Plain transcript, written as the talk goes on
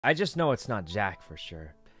I just know it's not Jack for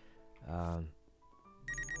sure. Alright,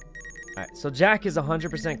 so Jack is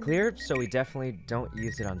 100% clear, so we definitely don't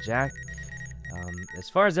use it on Jack. As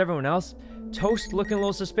far as everyone else, Toast looking a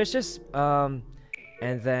little suspicious.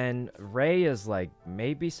 And then Ray is like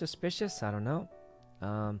maybe suspicious, I don't know.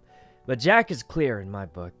 But Jack is clear in my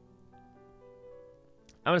book.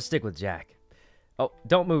 I'm gonna stick with Jack. Oh,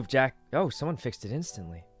 don't move, Jack. Oh, someone fixed it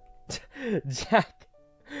instantly. Jack.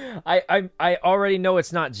 I already know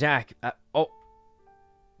it's not Jack. Oh.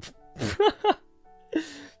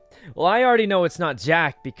 Well, I already know it's not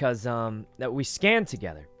Jack because that we scanned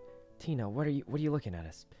together. Tina, what are you looking at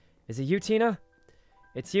us? Is it you, Tina?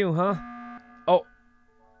 It's you, huh? Oh.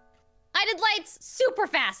 I did lights super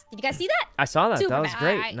fast. Did you guys see that? I saw that. Super That was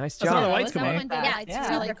great. Nice job. I saw the lights come on. Yeah, it's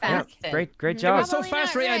super fast. Great It job. was so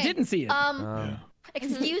fast, Ray, I didn't see it.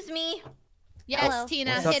 Excuse me. Yes, Hello.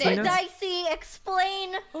 Tina, What's up, hit Tina? it. Dicey,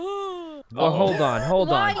 explain. Oh, hold on.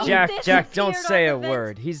 Why you Jack, don't disappeared say a on the vent?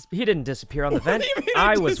 word. He didn't disappear on the vent. What do you mean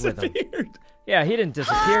I he was with him. disappeared? Yeah, he didn't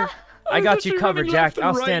disappear. I got you covered, Jack.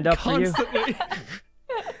 I'll stand up for you.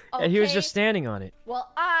 Okay. And he was just standing on it.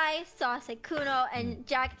 Well, I saw Sykkuno and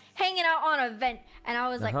Jack hanging out on a vent, and I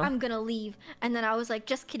was like, I'm gonna leave. And then I was like,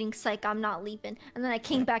 just kidding, Syke, I'm not leaving. And then I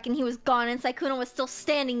came back and he was gone, and Sykkuno was still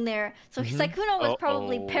standing there. So Sykkuno was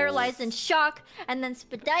probably paralyzed in shock, and then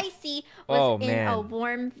Spadicy was in a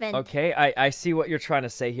warm vent. Okay, I see what you're trying to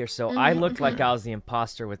say here. So I looked like I was the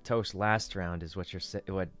imposter with Toast last round, is what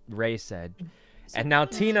what Ray said. And now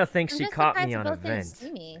Tina thinks she caught me on a vent.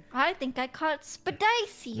 I think I caught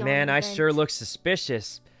Spadicy on Man, a I vent. sure look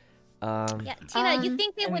suspicious. Yeah, Tina, you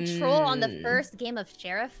think they would troll on the first game of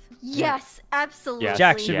Sheriff? Yes, absolutely.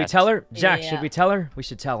 Jack, should we tell her? Jack, should we tell her? We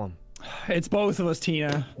should tell him. It's both of us,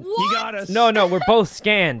 Tina. What? You got us. No, we're both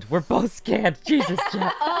scanned. We're both scanned. Jesus,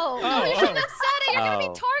 Jack. You shouldn't have said it. You're gonna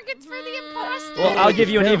be targets for the imposter. Well, I'll give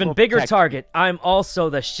you an even bigger target. I'm also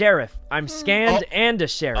the sheriff. I'm scanned and a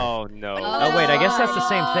sheriff. Oh no. Oh wait, I guess that's the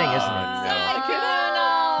same thing, isn't it?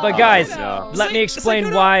 No. But guys, no. let me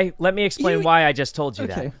explain why. Let me explain why I just told you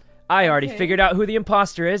that. I already figured out who the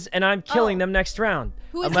imposter is, and I'm killing them next round.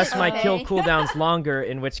 Unless my kill cooldown's longer,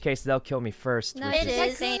 in which case they'll kill me first. No, which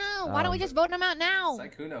is- Sykkuno. Why don't we just vote him out now?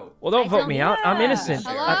 Sykkuno. Well, don't vote me out. I'm innocent.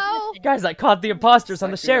 Hello? Guys, I caught the imposters.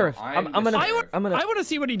 I'm the Sykkuno, sheriff. I'm I'm gonna. I want to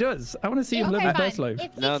see what he does. I want to see him live his best life.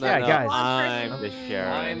 No, guys. I'm the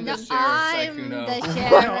sheriff. I'm the sheriff, I'm Sykkuno. the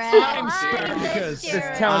sheriff. I'm scared because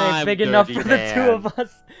This town ain't I'm big enough Dirty for the Dan. two of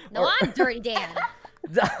us. No, I'm Dirty Dan.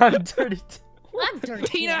 I'm dirty. I'm Dirty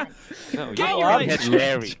Tina, Dan. No, Get you your are legs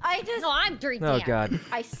Larry. I just, No, I'm Dirty Dan. Oh God.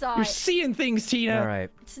 I saw you're it. seeing things, Tina. All right.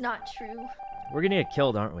 It's not true. We're gonna get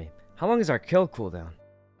killed, aren't we? How long is our kill cooldown?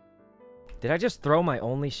 Did I just throw my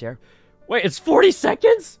only sheriff? Wait, it's 40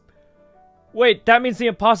 seconds? Wait, that means the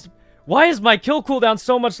imposter... Why is my kill cooldown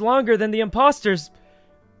so much longer than the imposters?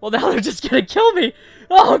 Well, now they're just gonna kill me.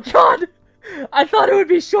 Oh, God. I thought it would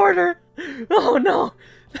be shorter. Oh, no.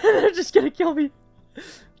 They're just gonna kill me.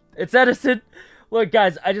 It's Edison. Look,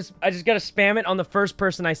 guys, I just gotta spam it on the first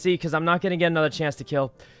person I see because I'm not gonna get another chance to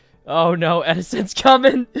kill. Oh, no. Edison's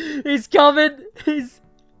coming. He's coming. He's...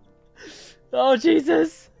 Oh,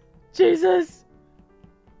 Jesus. Jesus.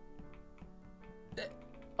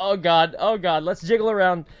 Oh, God. Oh, God. Let's jiggle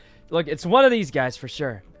around. Look, it's one of these guys for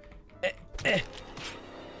sure.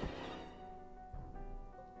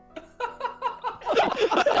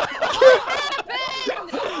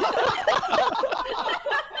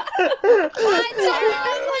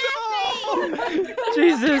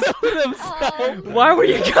 Jesus. Why were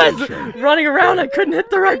you guys running around? I couldn't hit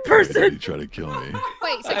the right person. He tried to kill me.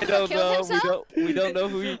 Wait, I Sykkuno don't killed know. himself? We don't know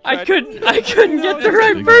who he. I couldn't get the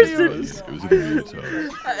right It person. was a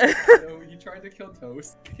muto. No, you tried to kill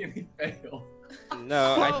Toast and he failed.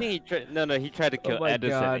 No, I think he tried. No, he tried to kill my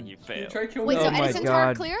Edison God. and he You failed. tried to kill Wait, me. so Oh my Edison's God.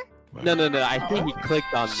 heart clear? No. I think he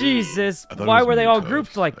clicked on me. Jesus, I thought it why was were they all Muto.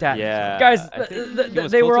 grouped like that? Yeah, Guys, I think he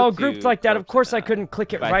was they were all closer grouped to like that. Of Toast course, than I couldn't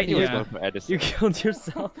click it But I right think he was here. going for Edison. You killed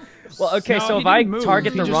yourself. Well, okay, No, so he if I didn't move.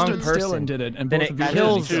 target He the just wrong stood still and person, did it, and then both it of you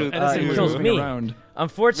kills, did. Edison Edison was kills moving me. around. Maybe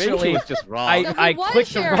Unfortunately, he was just wrong. I was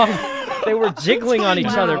clicked the sheriff. wrong. They were jiggling on each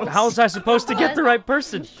other. How was I supposed to get the right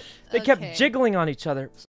person? They kept Okay. jiggling on each other.